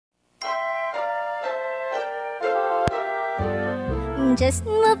Just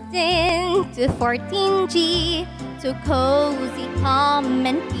moved in to 14G, too cozy, calm,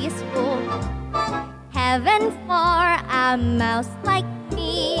 and peaceful. Heaven for a mouse like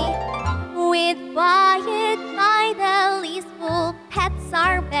me, with quiet by the leaseful. Pets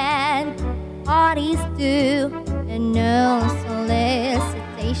are bad, parties do, and no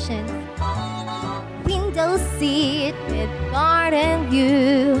solicitations. Window seat with garden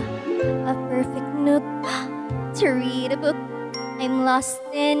view, a perfect nook to read a book. I'm lost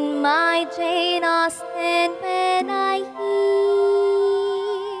in my Jane Austen when I hear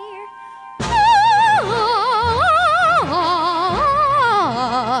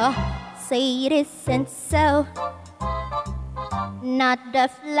say it isn't so, not the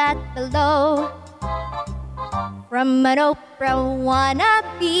flat below. From an Oprah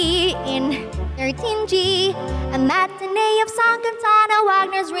wannabe in 13G, a matinee of song cantata,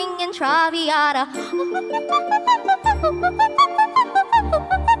 Wagner's Ring and Traviata.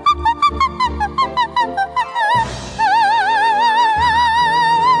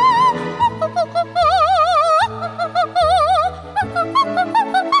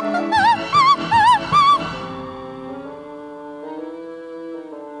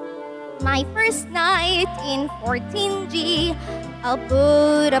 My first night in 14G, I'll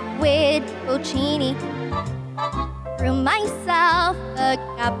put up with Puccini, brew myself a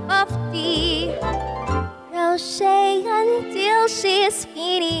cup of tea, crochet until she's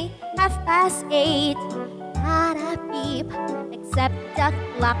skinny. 8:30, not a peep, except the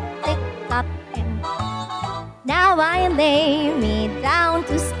clock tick-tock. And now I lay me down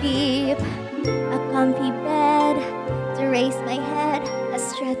to sleep, a comfy bed to raise my head, a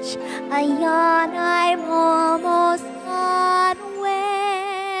stretch, a yawn, I'm almost unwed.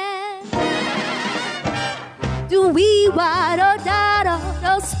 Do we wa do da do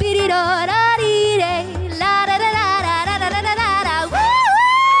do speedy do da dee day la da da da da da da da da da.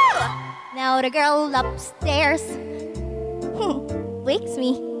 Woo! Now the girl upstairs wakes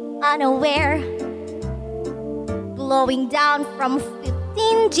me unaware, glowing down from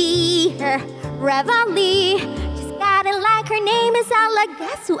 15G, her reveille. She's got it like her name is Ella.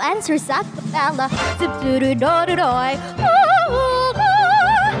 Guess who answers a cappella? Zip doo doo do do do.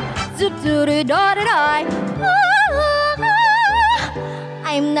 Zip doo doo do do do.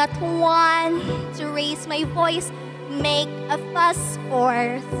 I'm not one to raise my voice, make a fuss,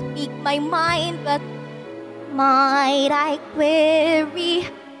 or speak my mind, but might I query,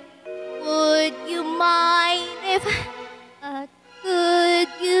 would you mind if could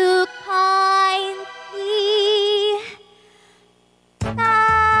you kindly stop?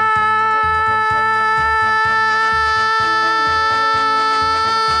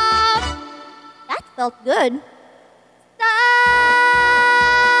 That felt good. Stop.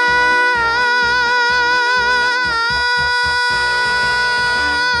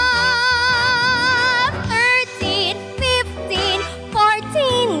 13, 15,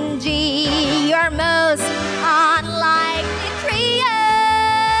 14G, your most unlikely trio.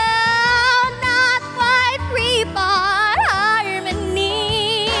 Not quite three, but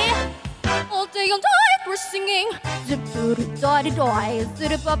harmony. All day all night we're singing. Zip doo doo dotty doy,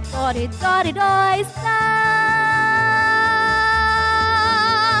 zip up dotty dotty doy.